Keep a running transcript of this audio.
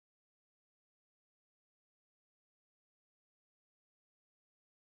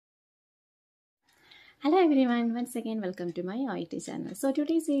Hello everyone, once again welcome to my Oet channel. So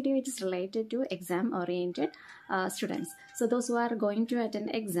today's video is related to exam oriented students. So those who are going to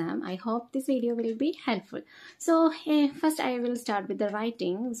attend exam, I hope this video will be helpful. So first I will start with the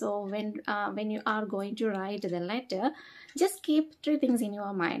writing. So when you are going to write the letter, just keep three things in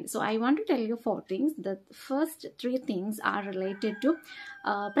your mind. So I want to tell you four things. The first three things are related to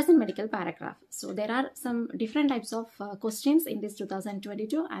present medical paragraph. So there are some different types of questions in this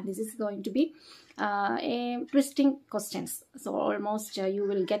 2022, and this is going to be a twisting questions. So almost you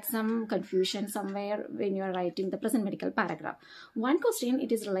will get some confusion somewhere when you are writing the present medical paragraph. One question,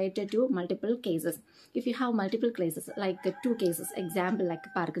 it is related to multiple cases. If you have multiple cases, like two cases, example like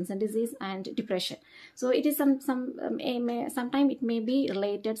Parkinson disease and depression, so it is sometime it may be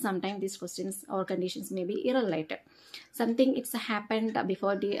related, sometimes these questions or conditions may be irrelated. Something it's happened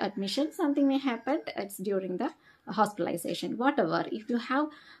before the admission, something may happen it's during the hospitalization, whatever. If you have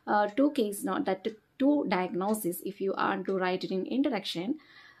two cases, not that two diagnoses, if you are to write it in introduction,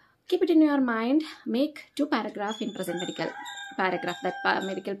 keep it in your mind. Make two paragraphs in present medical paragraph. That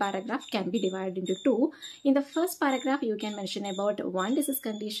medical paragraph can be divided into two. In the first paragraph, you can mention about one disease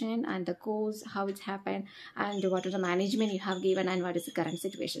condition and the cause, how it happened, and what is the management you have given, and what is the current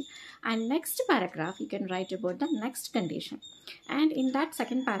situation. And next paragraph, you can write about the next condition. And in that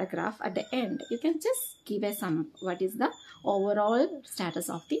second paragraph, at the end, you can just give a sum. What is the overall status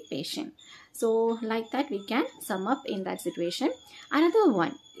of the patient? So like that, we can sum up in that situation. Another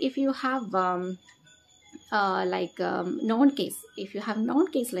one, if you have known case, if you have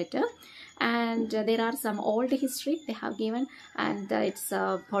known case letter and there are some old history they have given, and it's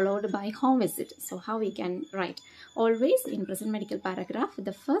followed by home visit, so how we can write? Always in present medical paragraph,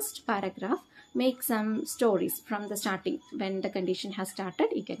 the first paragraph make some stories from the starting. When the condition has started,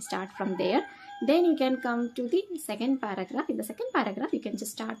 you can start from there. Then you can come to the second paragraph. In the second paragraph, you can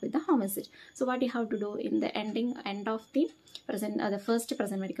just start with the home visit. So what you have to do in the end of the first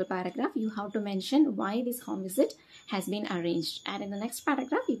present medical paragraph, you have to mention why this home visit has been arranged. And in the next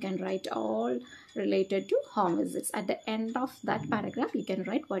paragraph, you can write all related to home visits. At the end of that paragraph, you can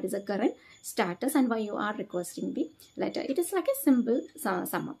write what is the current status and why you are requesting the letter. It is like a simple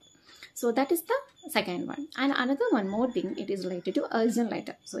sum up. So that is the second one. And another one more thing, it is related to urgent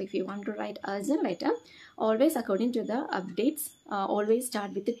letter. So if you want to write urgent letter, always according to the updates, always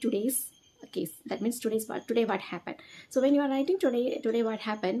start with the today's case. That means today what happened. So when you are writing today what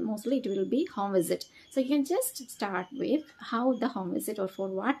happened, mostly it will be home visit. So you can just start with how the home visit, or for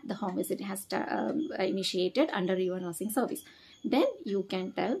what the home visit has initiated under your nursing service. Then you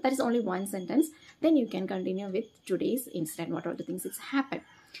can tell, that is only one sentence. Then you can continue with today's incident, what are the things that's happened.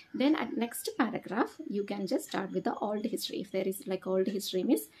 Then at next paragraph, you can just start with the old history. If there is like old history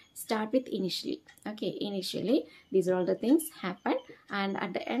means, start with initially. Okay, initially these are all the things happened, and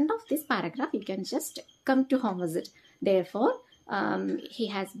at the end of this paragraph, you can just come to home visit. Therefore, he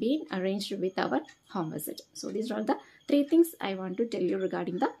has been arranged with our home visit. So these are all the three things I want to tell you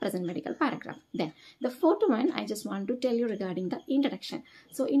regarding the present medical paragraph. Then the fourth one, I just want to tell you regarding the introduction.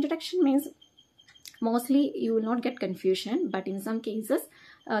 So introduction means, mostly you will not get confusion, but in some cases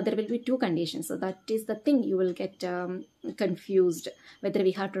there will be two conditions. So that is the thing you will get confused, whether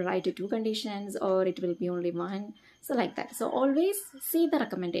we have to write two conditions or it will be only one. So like that. So always see the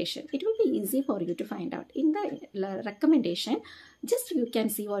recommendation. It will be easy for you to find out. In the recommendation, just you can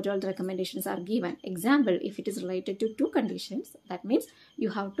see what all the recommendations are given. Example, if it is related to two conditions, that means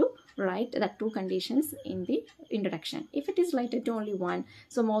you have to write the two conditions in the introduction. If it is related to only one,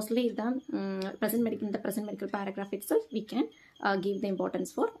 so mostly the present medical paragraph itself, we can give the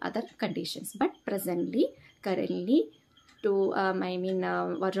importance for other conditions. But presently, currently,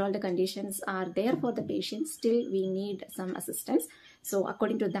 what all the conditions are there for the patient, still we need some assistance. So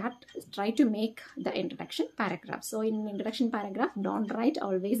according to that, try to make the introduction paragraph. So in introduction paragraph, don't write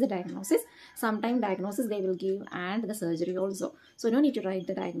always the diagnosis. Sometimes diagnosis they will give and the surgery also. So no need to write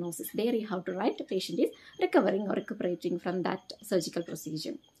the diagnosis. There you have to write the patient is recovering or recuperating from that surgical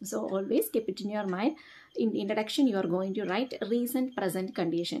procedure. So always keep it in your mind. In introduction, you are going to write recent present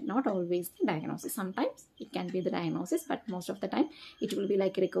condition, not always the diagnosis. Sometimes it can be the diagnosis, but most of the time it will be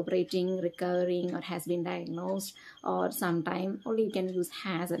like recuperating, recovering, or has been diagnosed, or sometime only you can use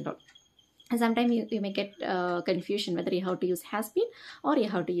has and all. And sometimes you may get confusion whether you have to use has been or you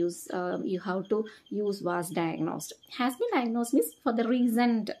have to use was diagnosed. Has been diagnosed means for the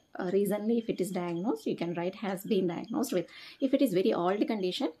recently if it is diagnosed, you can write has been diagnosed with. If it is very old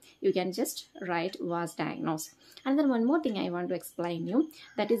condition, you can just write was diagnosed. And then one more thing I want to explain you,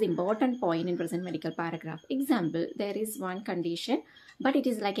 that is important point in present medical paragraph. Example, there is one condition, but it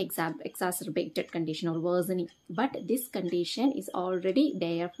is like exacerbated condition or worsening. But this condition is already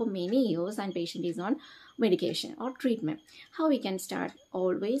there for many years and patient is on medication or treatment. How we can start?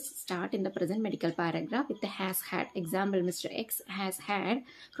 Always start in the present medical paragraph with the has had. Example, Mr. X has had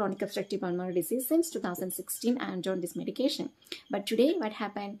chronic obstructive pulmonary disease since 2016 and on this medication. But today what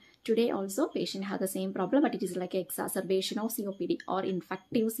happened? Today also patient has the same problem, but it is like an exacerbation of COPD or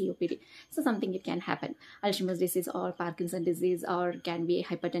infective COPD. So something it can happen. Alzheimer's disease or Parkinson's disease, or can be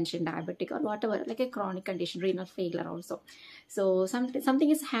hypertension, diabetic, or whatever, like a chronic condition, renal failure also. So something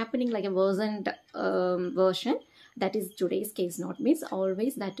is happening like a worsened version. That is today's case note. Means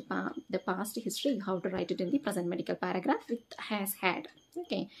always that the past history you have to write it in the present medical paragraph with has had.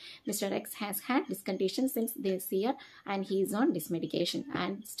 Okay, Mr. X has had this condition since this year and he is on this medication,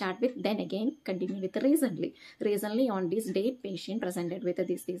 and start with then again continue with recently. Recently on this date patient presented with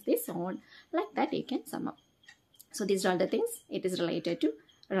this on, like that you can sum up. So these are the things it is related to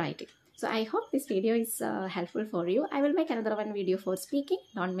writing. So I hope this video is helpful for you. I will make another one video for speaking.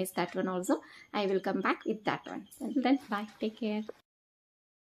 Don't miss that one also. I will come back with that one. Until then, bye. Take care.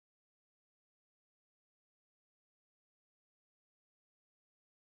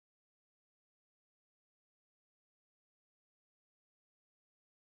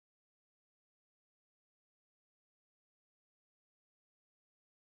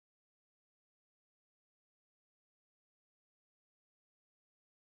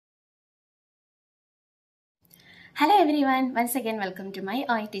 Hello everyone, once again welcome to my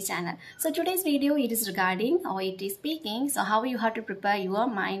Oet channel. So today's video it is regarding Oet speaking. So how you have to prepare your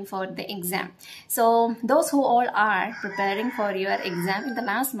mind for the exam. So those who all are preparing for your exam in the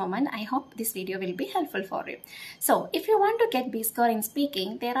last moment, I hope this video will be helpful for you. So if you want to get B score in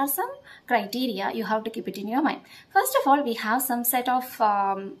speaking, there are some criteria you have to keep it in your mind. First of all, we have some set of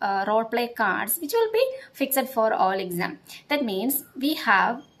role play cards which will be fixed for all exam. That means we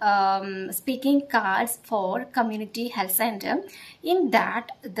have speaking cards for community health center. In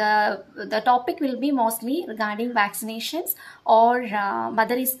that the topic will be mostly regarding vaccinations, or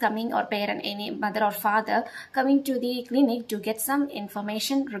mother is coming, or parent, any mother or father coming to the clinic to get some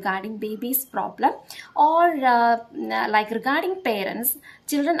information regarding baby's problem, or like regarding parents,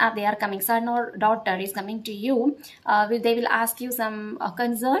 children they are coming, son or daughter is coming to you, they will ask you some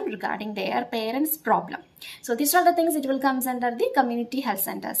concern regarding their parents problem. So these are the things it will comes under the community health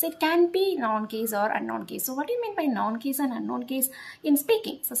centers. It can be known case or unknown case. So what do you mean by known case and unknown case in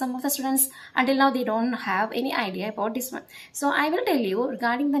speaking? So some of the students until now they don't have any idea about this one. So I will tell you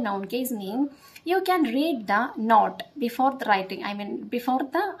regarding the known case mean you can read the note before the writing. I mean before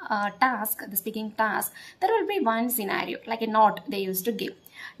the task, the speaking task, there will be one scenario like a note they used to give.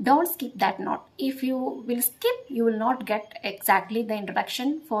 Don't skip that note. If you will skip, you will not get exactly the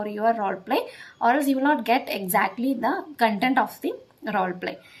introduction for your role play, or else you will not get exactly the content of the role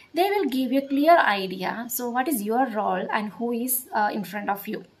play. They will give you a clear idea. So what is your role and who is in front of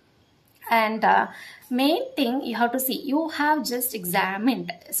you. And main thing you have to see, you have just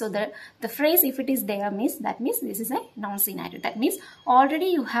examined. So the phrase if it is there means, that means this is a noun scenario. That means already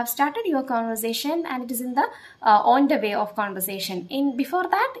you have started your conversation and it is in the on the way of conversation. In before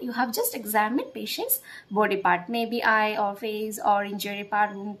that you have just examined patient's body part, maybe eye or face or injury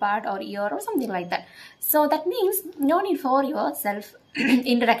part, wound part or ear or something like that. So that means no need for your self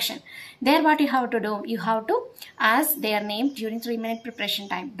introduction. There what you have to do, you have to ask their name during 3-minute preparation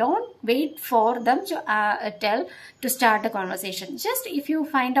time. Don't wait for them to tell to start the conversation. Just if you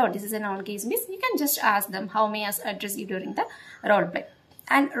find out this is a noun case means, you can just ask them how may I address you during the role play,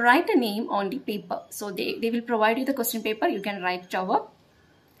 and write a name on the paper. So they will provide you the question paper. You can write it over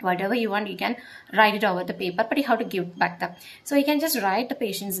whatever you want, you can write it over the paper, but you have to give back them. So you can just write the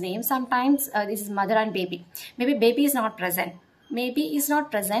patient's name. Sometimes this is mother and baby. Maybe baby is not present. Maybe is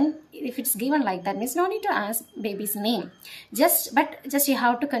not present. If it's given like that means no need to ask baby's name. Just you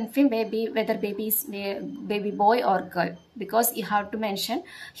have to confirm baby whether baby is baby boy or girl, because you have to mention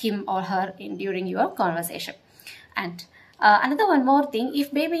him or her during your conversation. And another one more thing,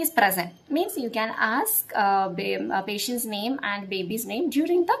 if baby is present means you can ask patient's name and baby's name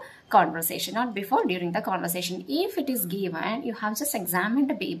during the conversation, not before, during the conversation. If it is given, you have just examined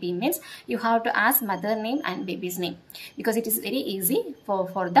the baby means you have to ask mother name and baby's name, because it is very easy for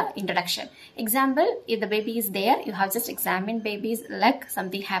the introduction. Example, if the baby is there, you have just examined baby's leg,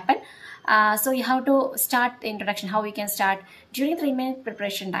 something happened. So you have to start the introduction. How we can start? During 3-minute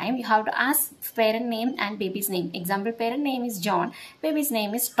preparation time, you have to ask parent name and baby's name. Example, parent name is John, baby's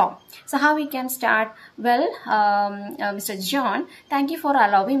name is Tom. So how we can start? Well, Mr. John, thank you for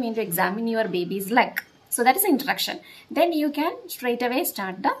allowing me to examine your baby's leg. So that is the introduction. Then you can straight away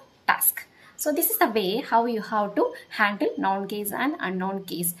start the task. So this is the way how you have to handle known case and unknown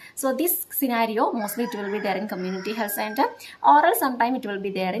case. So this scenario mostly it will be there in community health center, or else sometime it will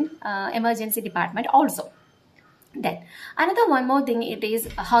be there in emergency department also. Then another one more thing, it is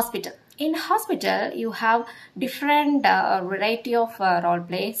a hospital. In hospital you have different variety of role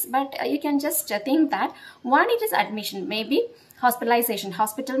plays, but you can just think that one, it is admission, maybe hospitalization.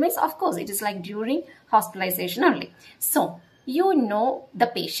 Hospital means of course it is like during hospitalization only. So you know the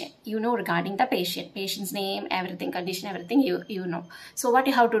patient, you know regarding the patient's name, everything, condition, everything you know. So what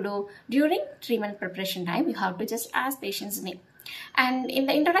you have to do during treatment preparation time, you have to just ask patient's name. And in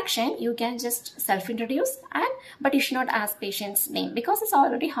the introduction you can just self-introduce, but you should not ask patient's name because it's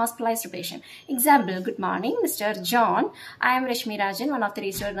already hospitalized patient. Example, good morning Mr. John, I am Rashmi Rajan, one of the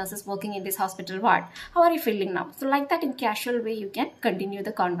registered nurses working in this hospital ward. How are you feeling now? So like that, in casual way you can continue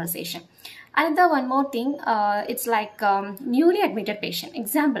the conversation. Another one more thing, it's like newly admitted patient.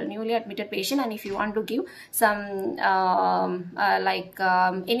 Example, newly admitted patient, and if you want to give some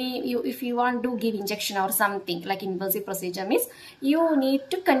if you want to give injection or something like invasive procedure, means you need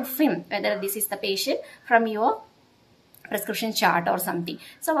to confirm whether this is the patient from your prescription chart or something.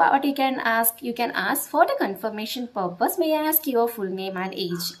 So what you can ask for the confirmation purpose, may I ask your full name and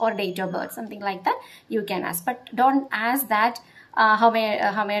age or date of birth, something like that you can ask, but don't ask that how may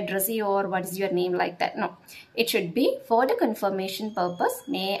I address you or what is your name, like that. No, it should be for the confirmation purpose.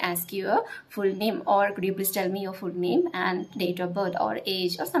 May I ask you your full name, or could you please tell me your full name and date of birth or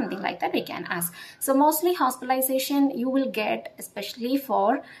age or something like that we can ask. So mostly hospitalization you will get, especially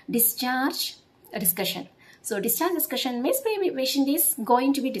for discharge discussion. So discharge discussion means patient is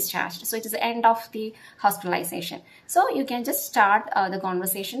going to be discharged. So it is the end of the hospitalization. So you can just start the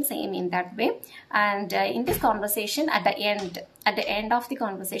conversation same in that way. And in this conversation, at the end of the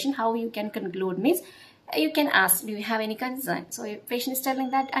conversation, how you can conclude means you can ask, do you have any concern? So if patient is telling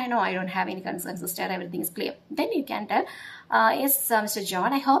that, I know I don't have any concerns, sister, everything is clear. Then you can tell, yes, Mr.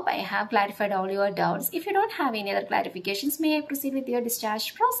 John, I hope I have clarified all your doubts. If you don't have any other clarifications, may I proceed with your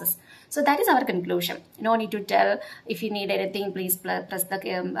discharge process? So that is our conclusion. No need to tell, if you need anything, please press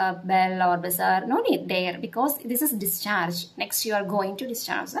the bell or buzzer. No need there, because this is discharge. Next you are going to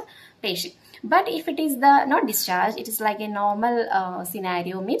discharge the patient. But if it is the not discharge, it is like a normal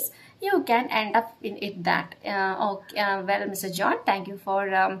scenario, means you can end up in it that well, Mr. John, thank you for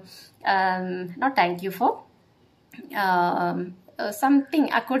not thank you for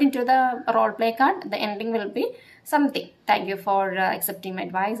something according to the role play card. The ending will be something, thank you for accepting my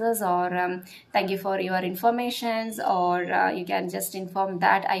advices, or thank you for your informations, or you can just inform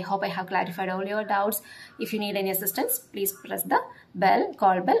that I hope I have clarified all your doubts. If you need any assistance, please press the bell,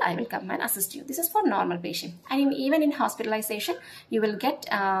 call bell, I will come and assist you. This is for normal patient. And even in hospitalization you will get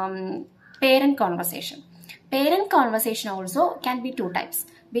parent conversation. Parent conversation also can be two types.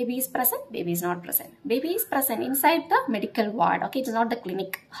 Baby is present, baby is not present. Baby is present inside the medical ward. Okay, it is not the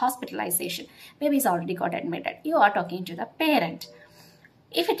clinic, hospitalization. Baby is already got admitted. You are talking to the parent.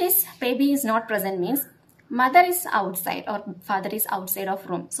 If it is baby is not present, means mother is outside or father is outside of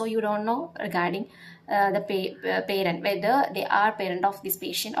room. So you don't know regarding the parent, whether they are parent of this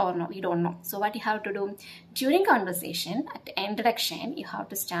patient or no, you don't know. So what you have to do during conversation, at the introduction, you have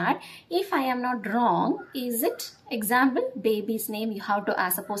to start, if I am not wrong, is it, example, baby's name you have to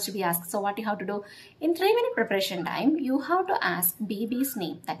ask, supposed to be asked. So what you have to do in 3-minute preparation time, you have to ask baby's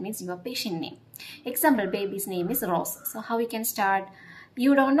name. That means your patient name. Example, baby's name is Rose. So how we can start?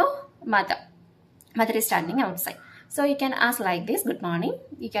 You don't know, mother is standing outside. So you can ask like this, good morning.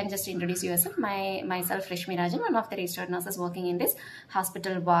 You can just introduce yourself. Myself Rashmi Rajan, one of the registered nurses working in this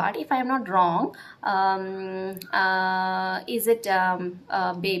hospital ward. If I am not wrong, is it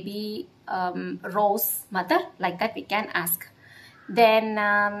baby Rose mother? Like that we can ask. Then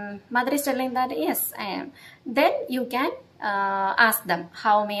mother is telling that yes, I am. Then you can ask them,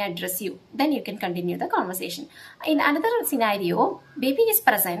 how may I address you? Then you can continue the conversation. In another scenario, baby is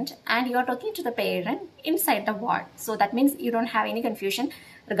present and you are talking to the parent inside the ward. So that means you don't have any confusion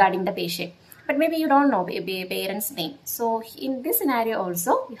regarding the patient. But maybe you don't know baby parent's name. So in this scenario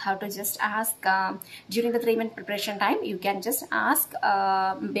also, you have to just ask during the 3-minute preparation time, you can just ask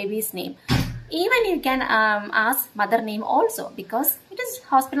baby's name. Even you can ask mother name also, because it is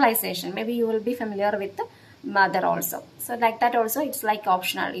hospitalization. Maybe you will be familiar with the mother also. So like that also, it's like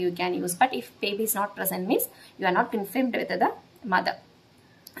optional, you can use. But if baby is not present, means you are not confirmed with the mother.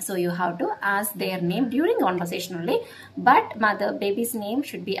 So you have to ask their name during conversation only. But baby's name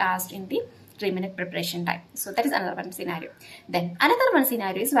should be asked in the 3-minute preparation time. So that is another one scenario. Then another one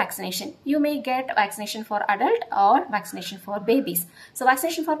scenario is vaccination. You may get vaccination for adult or vaccination for babies. So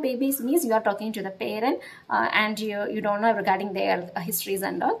vaccination for babies means you are talking to the parent and you don't know regarding their histories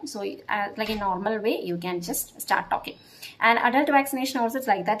and all. So like a normal way, you can just start talking. And adult vaccination also is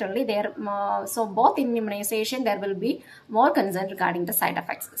like that only. There, so both in immunization there will be more concern regarding the side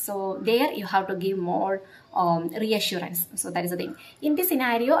effects. So there you have to give more reassurance. So that is the thing. In this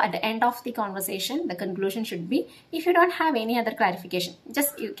scenario, at the end of the conversation, the conclusion should be, if you don't have any other clarification,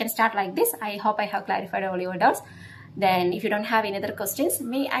 just you can start like this. I hope I have clarified all your doubts. Then if you don't have any other questions,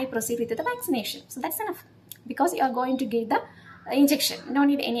 may I proceed with the vaccination? So that's enough, because you are going to give the injection. No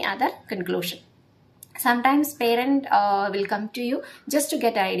need any other conclusion. Sometimes parent will come to you just to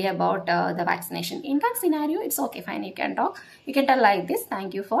get an idea about the vaccination. In that scenario, it's okay, fine, you can talk. You can tell like this: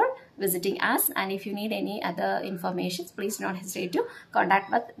 thank you for visiting us, and if you need any other information, please do not hesitate to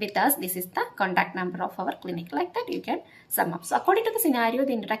contact with us. This is the contact number of our clinic. Like that, you can sum up. So according to the scenario,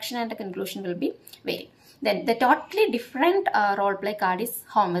 the introduction and the conclusion will be vary. Then the totally different role play card is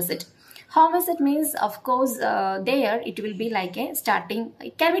home visit. Home visit means, of course, there it will be like a starting.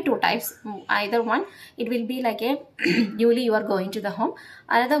 It can be two types. Either one, it will be like a newly you are going to the home.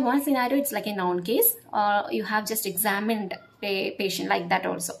 Another one scenario, it's like a known case, or you have just examined a patient, like that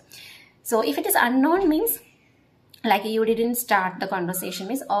also. So if it is unknown means, like you didn't start the conversation,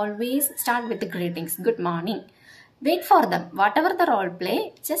 means always start with the greetings. Good morning. Wait for them. Whatever the role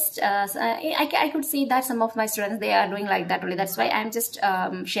play, just I could see that some of my students, they are doing like that only. That's why I'm just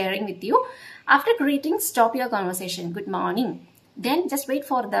sharing with you. After greetings, stop your conversation. Good morning. Then just wait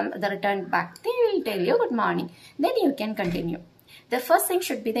for them, the return back. They will tell you good morning. Then you can continue. The first thing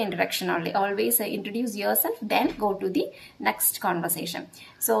should be the introduction only. Always introduce yourself, then go to the next conversation.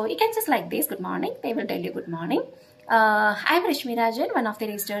 So you can just like this: good morning. They will tell you good morning. I'm Rashmi Rajan, one of the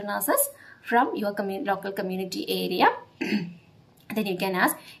registered nurses from your local community area. Then you can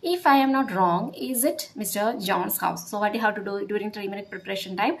ask, if I am not wrong, is it Mr. John's house? So what you have to do during 3-minute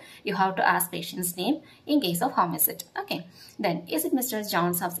preparation time, you have to ask patient's name in case of home visit. Okay. Then, is it Mr.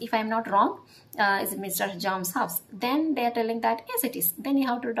 John's house? If I am not wrong, is it Mr. John's house? Then they are telling that yes, it is. Then you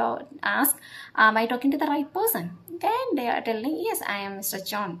have to ask, am I talking to the right person? Then they are telling, yes, I am Mr.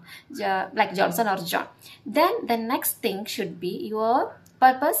 John, like Johnson or John. Then the next thing should be your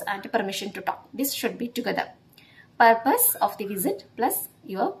purpose and permission to talk. This should be together. Purpose of the visit plus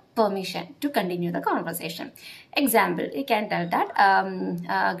your permission to continue the conversation. Example, you can tell that,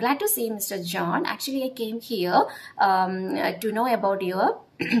 glad to see Mr. John. Actually, I came here to know about your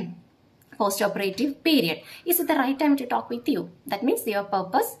post-operative period. Is it the right time to talk with you? That means your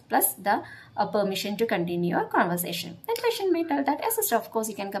purpose plus the permission to continue your conversation. Then patient may tell that, yes, sister, of course,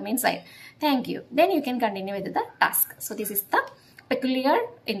 you can come inside. Thank you. Then you can continue with the task. So this is the peculiar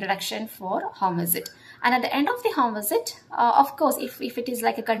introduction for home visit. And at the end of the home visit, of course, if it is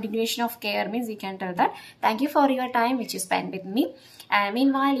like a continuation of care, means you can tell that, thank you for your time which you spent with me. And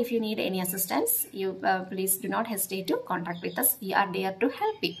meanwhile, if you need any assistance, you please do not hesitate to contact with us. We are there to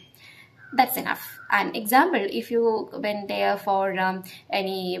help you. That's enough. An example, if you went there for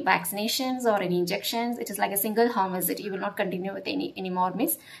any vaccinations or any injections, it is like a single home visit. You will not continue with any more,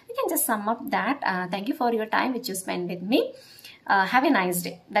 means you can just sum up that, thank you for your time which you spent with me. Have a nice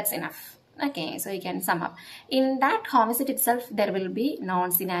day. That's enough. Okay, so you can sum up. In that home visit itself, there will be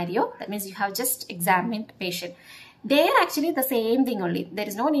non-scenario. That means you have just examined patient. They are actually the same thing only. There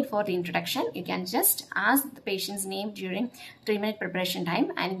is no need for the introduction. You can just ask the patient's name during 3-minute preparation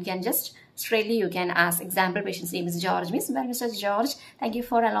time, and you can just straightly you can ask. Example, patient's name is George. Miss, well, Mr. George, thank you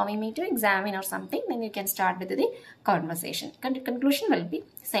for allowing me to examine or something. Then you can start with the conversation. Conclusion will be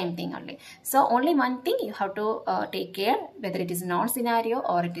same thing only. So only one thing you have to take care, whether it is non-scenario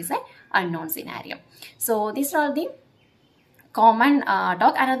or it is a unknown scenario. So these are all the common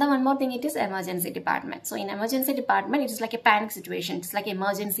talk. Another one more thing, it is emergency department. So in emergency department, it is like a panic situation. It's like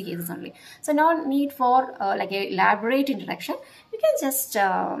emergency cases only. So no need for like a elaborate introduction. You can just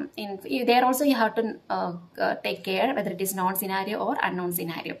there also you have to take care whether it is non-scenario or unknown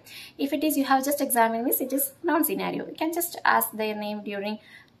scenario. If it is you have just examined this, it is non-scenario. You can just ask their name during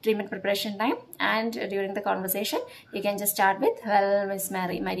 3-minute preparation time, and during the conversation you can just start with, well, Miss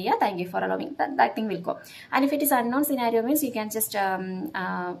Maria, thank you for allowing that thing will go. And if it is unknown scenario, means you can just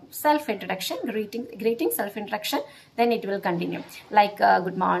self-introduction, greeting self-introduction, then it will continue like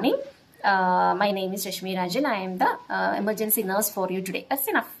good morning, my name is Rashmi Rajan, I am the emergency nurse for you today. That's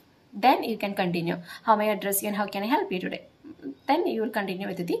enough. Then you can continue, how may I address you and how can I help you today? Then you will continue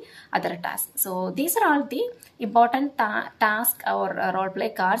with the other tasks. So these are all the important task or role play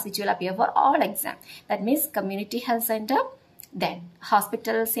cards which will appear for all exam. That means community health center, Then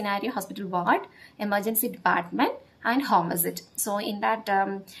hospital scenario, hospital ward, emergency department, and home visit. So in that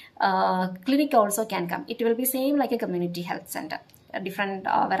clinic also can come. It will be same like a community health center. A different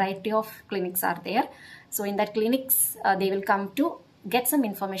variety of clinics are there. So in that clinics, they will come to get some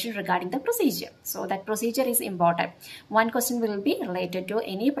information regarding the procedure. So that procedure is important. One question will be related to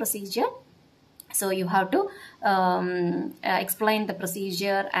any procedure. So you have to explain the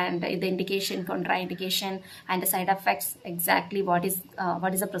procedure and the indication, contraindication, and the side effects, exactly what is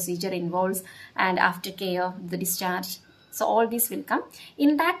the procedure involves, and aftercare, the discharge. So all this will come.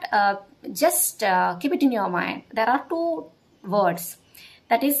 In that, just keep it in your mind. There are two words,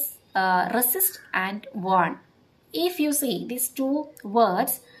 that is resist and warn. If you see these two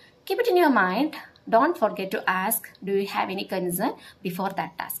words, keep it in your mind. Don't forget to ask, do you have any concern before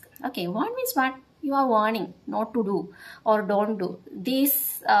that task? Okay, warn means what? You are warning not to do or don't do.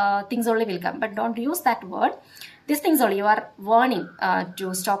 These things only will come, but don't use that word. These things only you are warning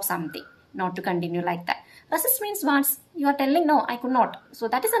to stop something, not to continue like that. Resist means what? You are telling, no, I could not. So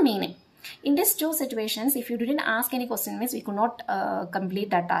that is the meaning. In these two situations, if you didn't ask any question, means we could not complete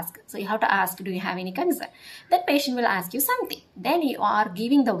that task. So you have to ask, do you have any concern? Then patient will ask you something. Then you are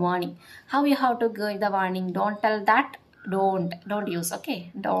giving the warning. How you have to give the warning? Don't tell that. Don't use.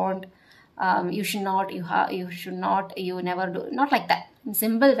 Okay, don't. You should not. You should not. You never do. Not like that. In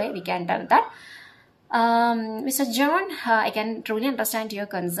simple way, we can tell that. Mr. John, I can truly understand your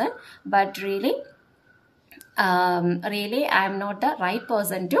concern, but really, I am not the right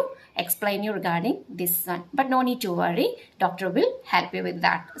person to explain you regarding this one. But no need to worry, doctor will help you with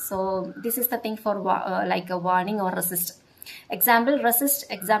that. So this is the thing for like a warning or resist. Example, resist.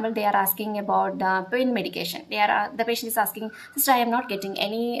 Example, they are asking about pain medication. The patient is asking, sister, I am not getting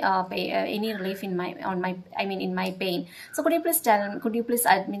any relief in my pain. So could you please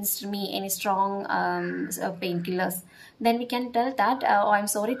administer me any strong painkillers? Then we can tell that, oh, I'm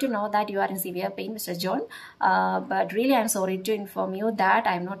sorry to know that you are in severe pain, Mr. John. But really, I'm sorry to inform you that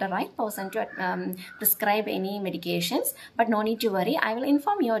I'm not the right person to prescribe any medications. But no need to worry. I will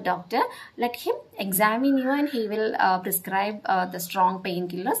inform your doctor. Let him examine you and he will prescribe the strong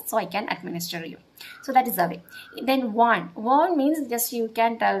painkillers so I can administer you. So that is the way. Then warn means just you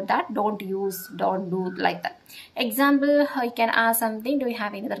can tell that don't use, don't do like that. Example, you can ask something, do you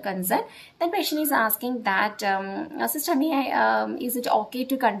have any other concern? Then patient is asking that, sister, is it okay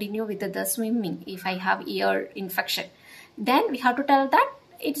to continue with the swimming if I have ear infection? Then we have to tell that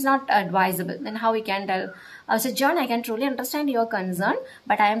it's not advisable. Then how we can tell, so John, I can truly understand your concern,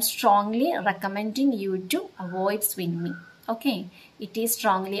 but I am strongly recommending you to avoid swimming. Okay, it is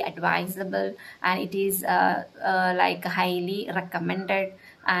strongly advisable and it is like highly recommended,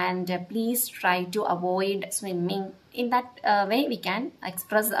 and please try to avoid swimming. In that way we can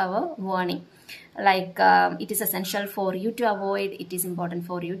express our warning, like it is essential for you to avoid, it is important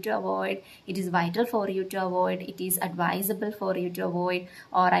for you to avoid, it is vital for you to avoid, it is advisable for you to avoid,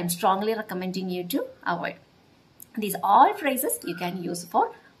 or I'm strongly recommending you to avoid. These all phrases you can use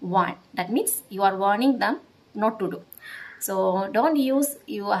for warn. That means you are warning them not to do. So don't use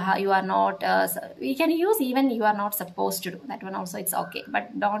you are not, we can use even you are not supposed to do. That one also it's okay.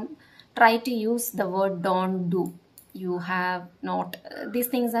 But don't try to use the word don't do. You have not, these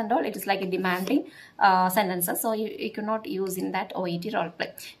things and all, it is like a demanding sentences. So you cannot use in that OET role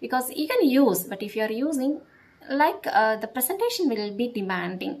play. Because you can use, but if you are using, like the presentation will be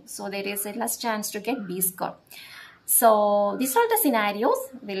demanding. So there is a less chance to get B score. So these are the scenarios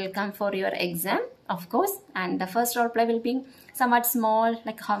will come for your exam, of course, and the first role play will be somewhat small,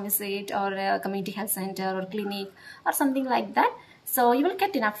 like a home visit or a community health center or clinic or something like that. So you will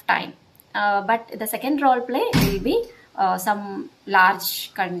get enough time. But the second role play will be some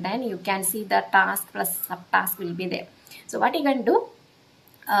large content. You can see the task plus subtask will be there. So what you can do,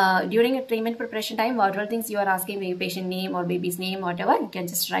 during a treatment preparation time, whatever things you are asking, maybe patient name or baby's name, whatever, you can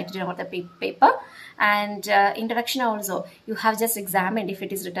just write it on the paper. And introduction also, you have just examined. If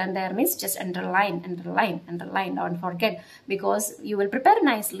it is written there, means just underline, don't forget, because you will prepare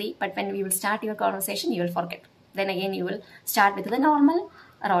nicely, but when we will start your conversation, you will forget. Then again, you will start with the normal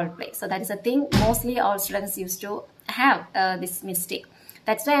role play. So that is a thing mostly all students used to have this mistake.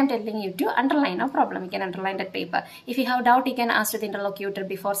 That's why I'm telling you to underline, no problem. You can underline that paper. If you have doubt, you can ask to the interlocutor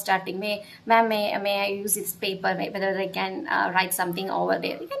before starting. May I use this paper? Whether they can write something over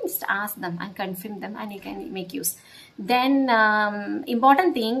there. You can just ask them and confirm them, and you can make use. Then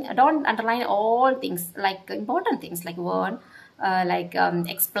important thing, don't underline all things, like important things like word,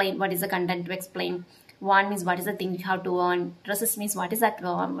 explain what is the content to explain. One means what is the thing you have to earn. Resist means what is that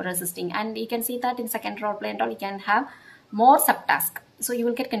resisting. And you can see that in second role play and all, you can have more subtask. So you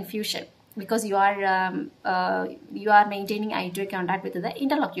will get confusion. because you are maintaining eye to eye contact with the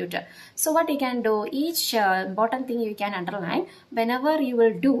interlocutor. So what you can do, each important thing you can underline whenever you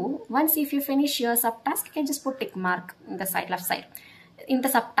will do. Once if you finish your subtask, you can just put tick mark in the side, left side, in the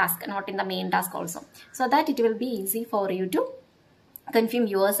subtask, not in the main task also, so that it will be easy for you to confirm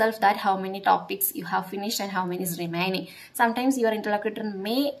yourself that how many topics you have finished and how many is remaining. Sometimes your interlocutor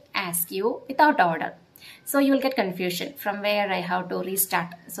may ask you without order, so you will get confusion from where I have to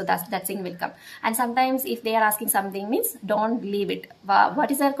restart. So that thing will come. And sometimes if they are asking something, means don't leave it. What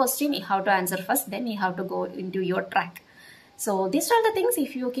is their question? You have to answer first, then you have to go into your track. So these are the things,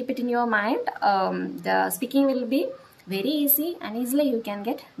 if you keep it in your mind, the speaking will be very easy, and easily you can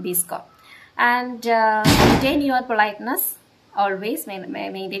get B score. And maintain your politeness. Always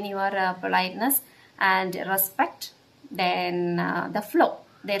maintain your politeness and respect. Then the flow,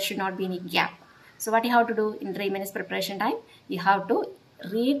 there should not be any gap. So what you have to do in 3 minutes preparation time, you have to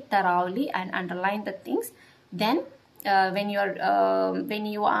read thoroughly and underline the things. Then when you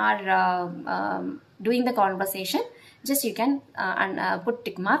are doing the conversation, just you can put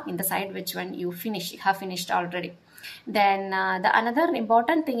tick mark in the side which one you have finished already. Then the another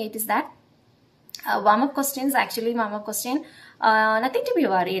important thing, it is that warm-up questions. Actually, warm-up question, nothing to be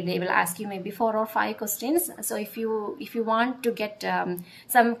worried. They will ask you maybe 4 or 5 questions. So if you want to get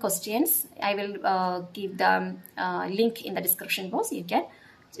some questions, I will give the link in the description box. You can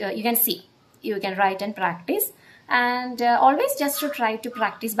see, you can write and practice. And always just to try to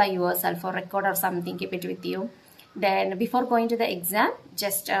practice by yourself, or record or something, keep it with you. Then before going to the exam,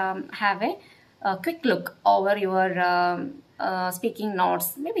 just have a quick look over your speaking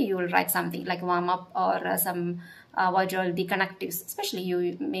notes. Maybe you will write something like warm-up or some what all the connectives,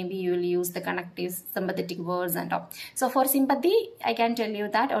 especially maybe you will use the connectives, sympathetic words and all. So for sympathy, I can tell you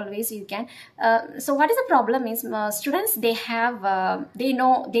that always you can. So what is the problem is, students, they have they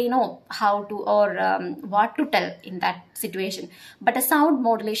know how to, or what to tell in that situation, but a sound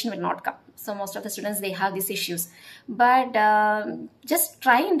modulation will not come. So most of the students, they have these issues. But just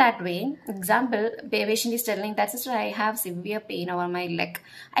try in that way. Example, patient is telling that, sister, I have severe pain over my leg.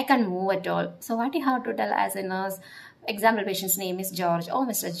 I can't move at all. So what you have to tell as a nurse, example, patient's name is George. Oh,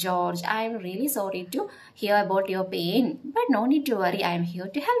 Mr. George, I am really sorry to hear about your pain, but no need to worry. I am here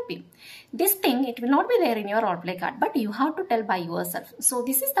to help you. This thing, it will not be there in your role play card, but you have to tell by yourself. So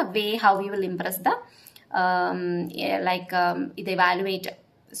this is the way how you will impress the the evaluator.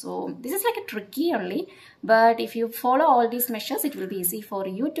 So this is like a tricky only, but if you follow all these measures, it will be easy for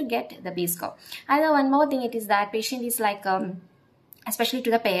you to get the B score. And one more thing, it is that patient is like especially to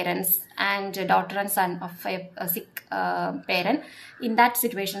the parents and daughter and son of a sick parent. In that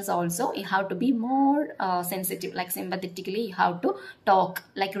situations also, you have to be more sensitive, like sympathetically you have to talk,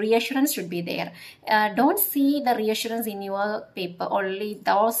 like reassurance should be there. Don't see the reassurance in your paper, only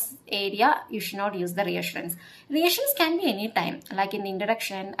those area you should not use the reassurance. Reassurance can be any time, like in the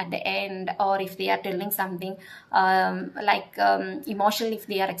introduction, at the end, or if they are telling something emotional, if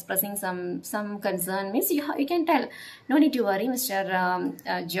they are expressing some concern, means you can tell, no need to worry,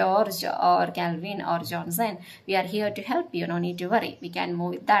 Mr. George or Calvin or Johnson, we are here to help you, no need to worry, we can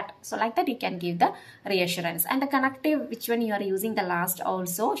move with that. So like that you can give the reassurance. And the connective, which one you are using the last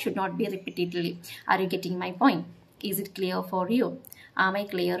also should not be repeatedly. Are you getting my point? Is it clear for you? Am I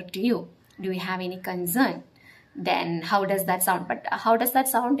clear to you? Do you have any concern? Then how does that sound? But how does that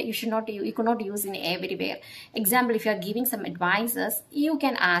sound? You could not use in everywhere. Example, if you are giving some advices, you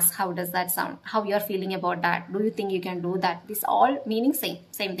can ask, how does that sound? How you are feeling about that? Do you think you can do that? This all meaning same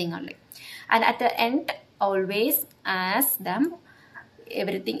thing only. And at the end, always ask them,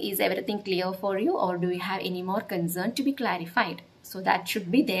 is everything clear for you, or do you have any more concern to be clarified? So that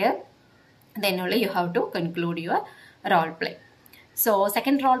should be there. Then only you have to conclude your role play. So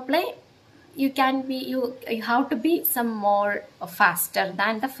second role play, you have to be some more faster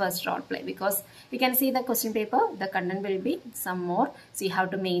than the first role play, because you can see the question paper, the content will be some more, so you have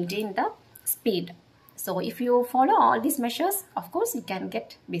to maintain the speed. So if you follow all these measures, of course you can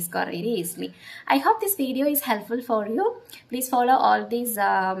get B score very easily. I hope this video is helpful for you. Please follow all these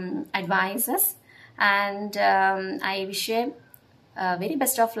advices, and I wish you very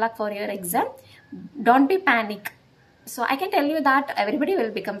best of luck for your exam. Don't be panic. So I can tell you that everybody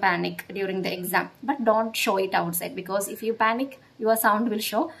will become panic during the exam, but don't show it outside, because if you panic, your sound will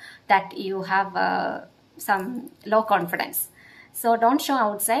show that you have some low confidence. So don't show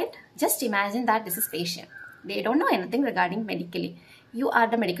outside. Just imagine that this is patient. They don't know anything regarding medically. You are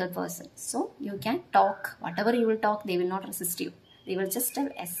the medical person. So you can talk. Whatever you will talk, they will not resist you. They will just tell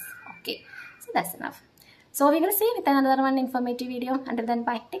yes. Okay. So that's enough. So we will see with another one informative video. Until then,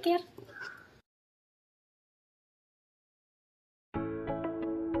 bye. Take care.